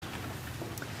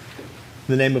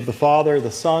In the name of the Father, the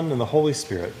Son, and the Holy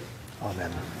Spirit. Amen.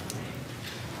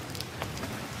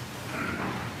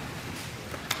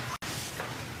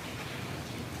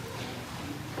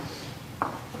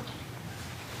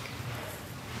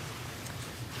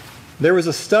 There was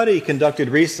a study conducted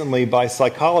recently by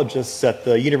psychologists at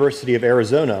the University of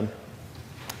Arizona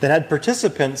that had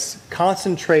participants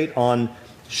concentrate on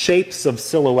shapes of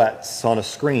silhouettes on a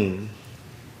screen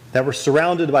that were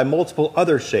surrounded by multiple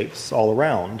other shapes all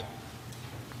around.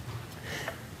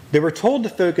 They were told to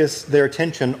focus their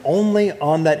attention only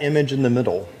on that image in the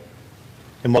middle,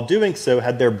 and while doing so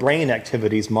had their brain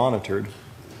activities monitored.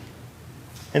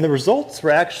 And the results were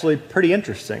actually pretty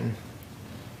interesting.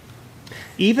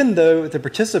 Even though the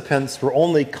participants were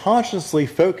only consciously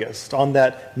focused on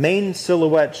that main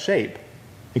silhouette shape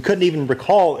and couldn't even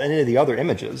recall any of the other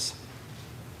images,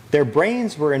 their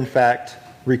brains were in fact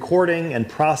recording and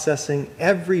processing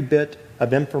every bit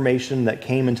of information that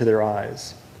came into their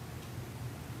eyes.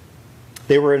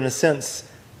 They were, in a sense,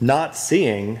 not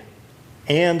seeing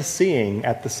and seeing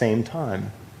at the same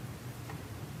time.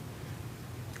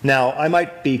 Now, I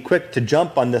might be quick to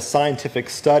jump on this scientific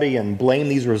study and blame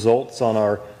these results on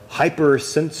our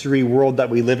hypersensory world that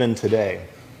we live in today,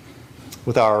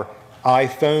 with our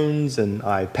iPhones and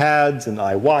iPads and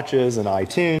iWatches and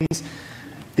iTunes.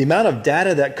 The amount of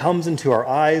data that comes into our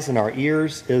eyes and our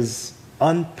ears is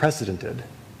unprecedented.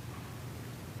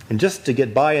 And just to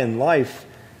get by in life,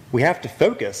 we have to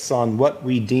focus on what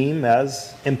we deem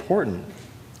as important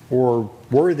or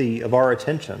worthy of our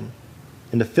attention,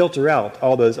 and to filter out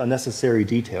all those unnecessary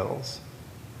details.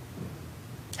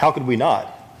 How could we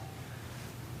not?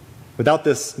 Without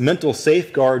this mental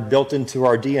safeguard built into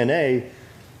our DNA,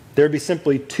 there would be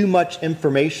simply too much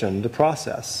information to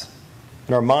process,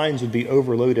 and our minds would be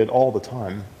overloaded all the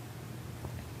time.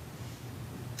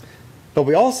 But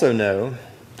we also know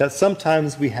that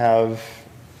sometimes we have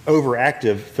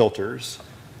overactive filters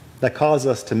that cause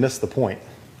us to miss the point,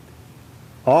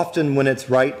 often when it's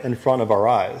right in front of our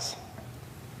eyes.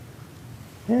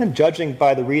 And judging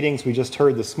by the readings we just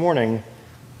heard this morning,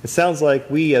 it sounds like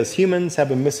we as humans have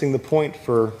been missing the point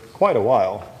for quite a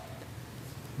while,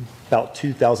 about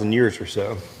 2,000 years or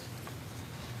so.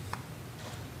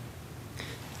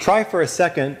 Try for a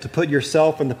second to put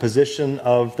yourself in the position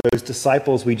of those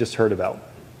disciples we just heard about.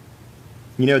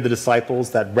 You know, the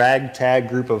disciples, that ragtag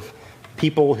group of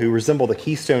people who resemble the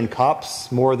Keystone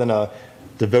Cops more than a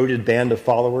devoted band of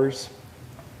followers.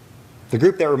 The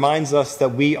group that reminds us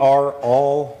that we are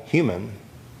all human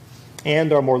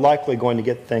and are more likely going to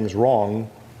get things wrong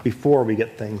before we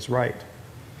get things right.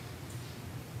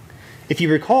 If you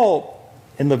recall,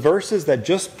 in the verses that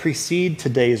just precede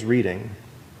today's reading,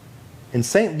 in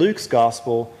St. Luke's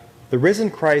Gospel, the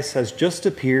risen Christ has just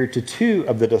appeared to two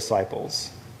of the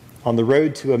disciples on the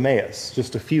road to Emmaus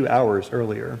just a few hours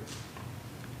earlier.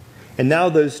 And now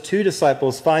those two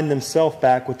disciples find themselves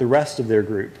back with the rest of their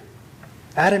group,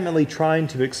 adamantly trying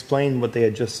to explain what they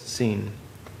had just seen.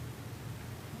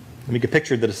 And we can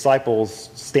picture the disciples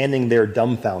standing there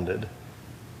dumbfounded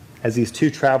as these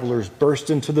two travelers burst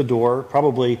into the door,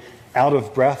 probably out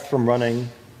of breath from running,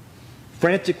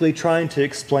 frantically trying to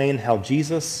explain how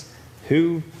Jesus,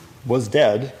 who was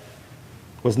dead,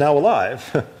 was now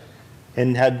alive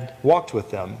and had walked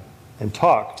with them and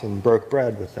talked and broke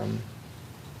bread with them.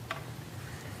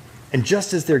 And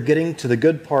just as they're getting to the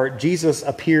good part, Jesus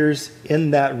appears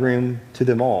in that room to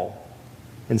them all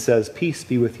and says, "Peace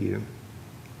be with you."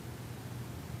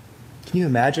 Can you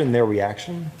imagine their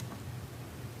reaction?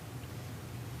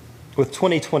 With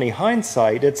 2020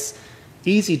 hindsight, it's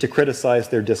easy to criticize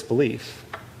their disbelief,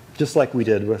 just like we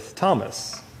did with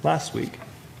Thomas last week.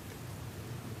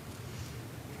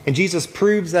 And Jesus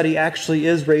proves that he actually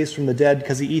is raised from the dead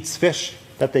because he eats fish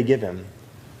that they give him.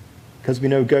 Because we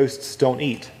know ghosts don't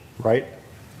eat, right?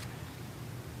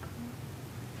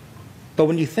 But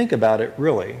when you think about it,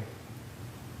 really,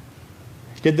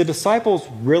 did the disciples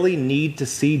really need to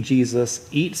see Jesus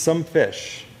eat some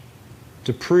fish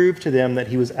to prove to them that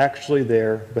he was actually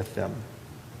there with them?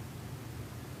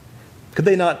 Could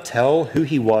they not tell who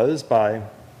he was by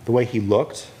the way he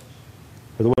looked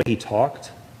or the way he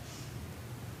talked?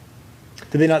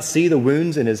 Did they not see the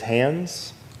wounds in his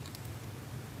hands?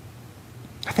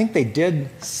 I think they did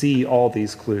see all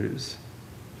these clues.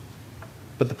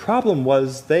 But the problem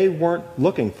was they weren't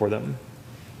looking for them.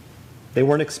 They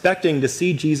weren't expecting to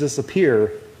see Jesus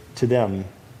appear to them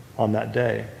on that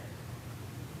day.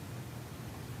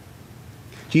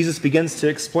 Jesus begins to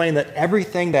explain that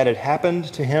everything that had happened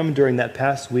to him during that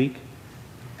past week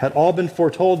had all been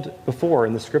foretold before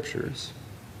in the Scriptures.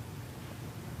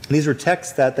 And these were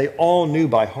texts that they all knew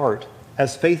by heart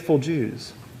as faithful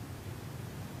Jews.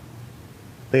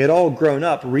 They had all grown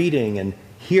up reading and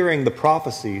hearing the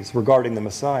prophecies regarding the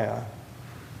Messiah.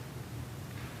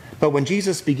 But when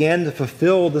Jesus began to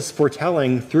fulfill this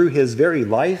foretelling through his very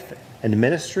life and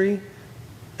ministry,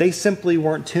 they simply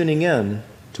weren't tuning in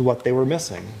to what they were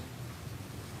missing.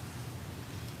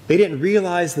 They didn't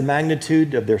realize the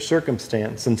magnitude of their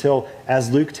circumstance until,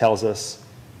 as Luke tells us,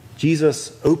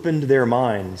 Jesus opened their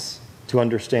minds to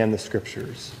understand the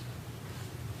Scriptures.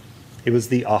 It was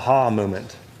the aha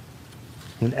moment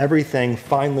when everything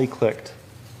finally clicked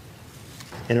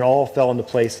and it all fell into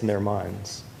place in their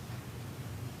minds.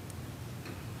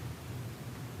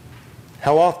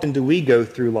 How often do we go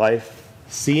through life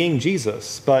seeing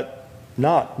Jesus, but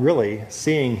not really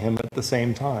seeing him at the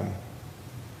same time?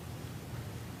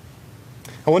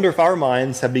 I wonder if our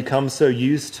minds have become so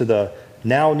used to the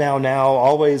now,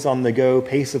 always on the go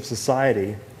pace of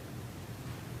society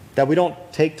that we don't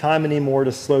take time anymore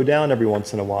to slow down every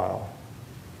once in a while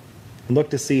and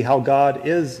look to see how God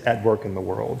is at work in the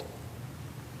world.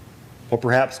 Or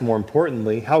perhaps more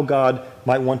importantly, how God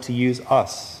might want to use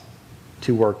us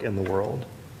to work in the world.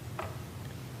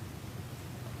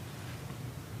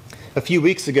 A few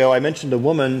weeks ago, I mentioned a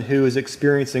woman who is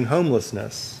experiencing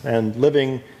homelessness and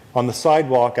living on the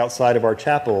sidewalk outside of our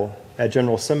chapel at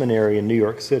General Seminary in New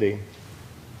York City.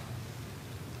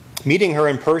 Meeting her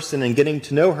in person and getting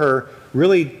to know her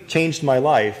really changed my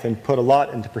life and put a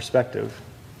lot into perspective.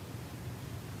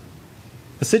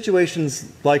 The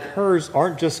situations like hers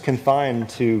aren't just confined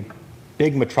to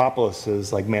big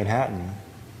metropolises like Manhattan.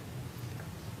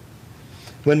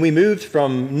 When we moved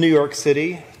from New York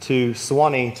City to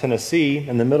Sewanee, Tennessee,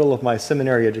 in the middle of my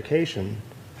seminary education,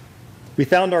 we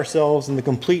found ourselves in the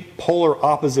complete polar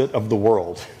opposite of the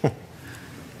world.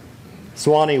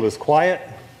 Sewanee was quiet,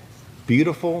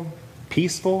 beautiful,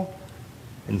 peaceful,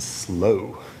 and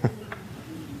slow.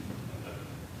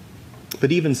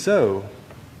 But even so,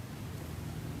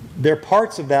 there are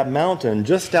parts of that mountain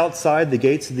just outside the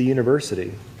gates of the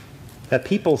university that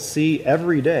people see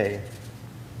every day,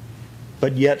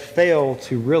 but yet fail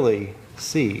to really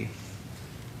see.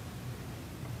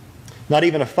 Not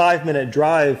even a 5-minute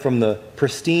drive from the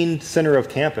pristine center of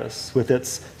campus with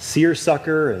its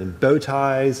seersucker and bow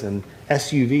ties and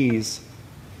SUVs,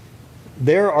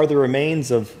 there are the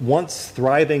remains of once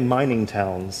thriving mining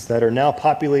towns that are now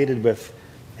populated with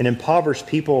an impoverished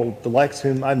people the likes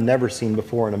of whom I've never seen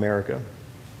before in America.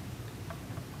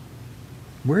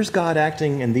 Where's God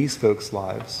acting in these folks'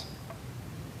 lives?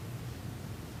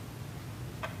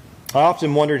 I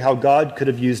often wondered how God could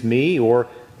have used me or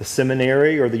the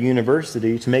seminary or the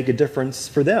university to make a difference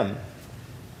for them.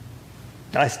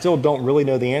 I still don't really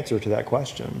know the answer to that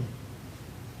question.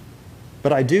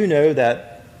 But I do know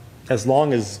that as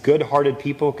long as good-hearted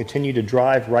people continue to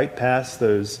drive right past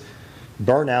those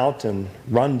burnout and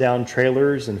run-down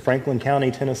trailers in Franklin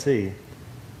County, Tennessee,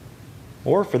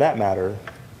 or for that matter,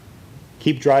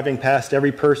 keep driving past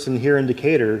every person here in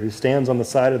Decatur who stands on the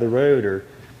side of the road or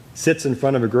sits in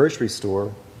front of a grocery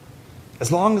store,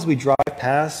 as long as we drive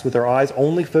past with our eyes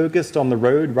only focused on the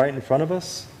road right in front of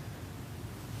us,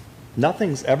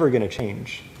 nothing's ever going to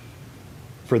change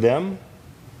for them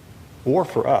or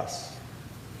for us.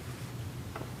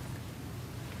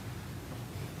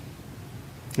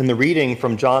 In the reading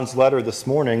from John's letter this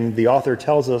morning, the author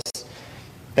tells us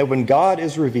that when God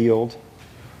is revealed,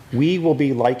 we will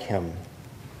be like him,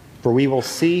 for we will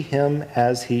see him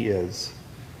as he is.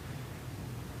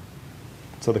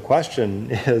 So the question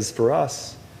is for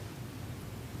us,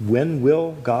 when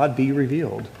will God be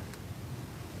revealed?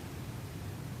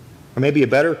 Or maybe a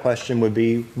better question would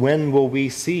be, when will we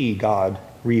see God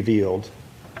revealed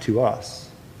to us?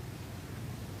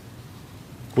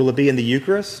 Will it be in the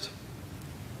Eucharist,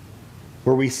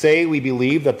 where we say we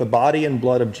believe that the body and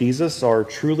blood of Jesus are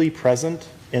truly present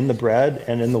in the bread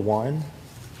and in the wine?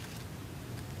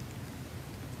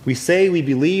 We say we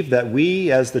believe that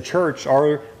we, as the church,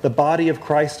 are the body of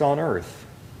Christ on earth.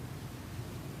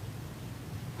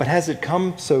 But has it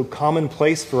come so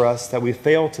commonplace for us that we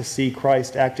fail to see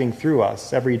Christ acting through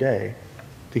us every day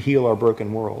to heal our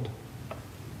broken world?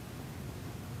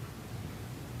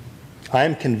 I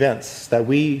am convinced that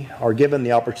we are given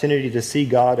the opportunity to see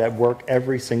God at work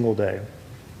every single day.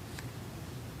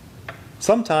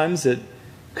 Sometimes it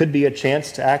could be a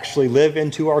chance to actually live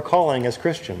into our calling as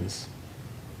Christians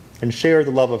and share the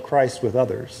love of Christ with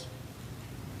others.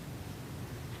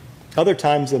 Other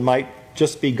times it might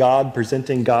just be God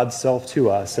presenting God's self to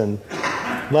us and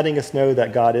letting us know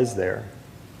that God is there,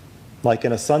 like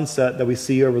in a sunset that we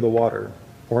see over the water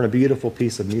or in a beautiful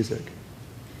piece of music.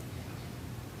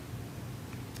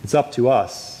 It's up to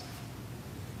us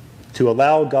to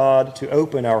allow God to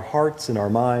open our hearts and our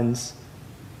minds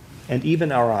and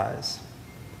even our eyes,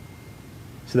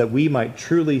 so that we might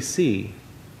truly see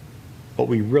what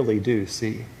we really do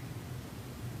see.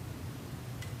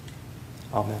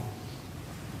 Amen.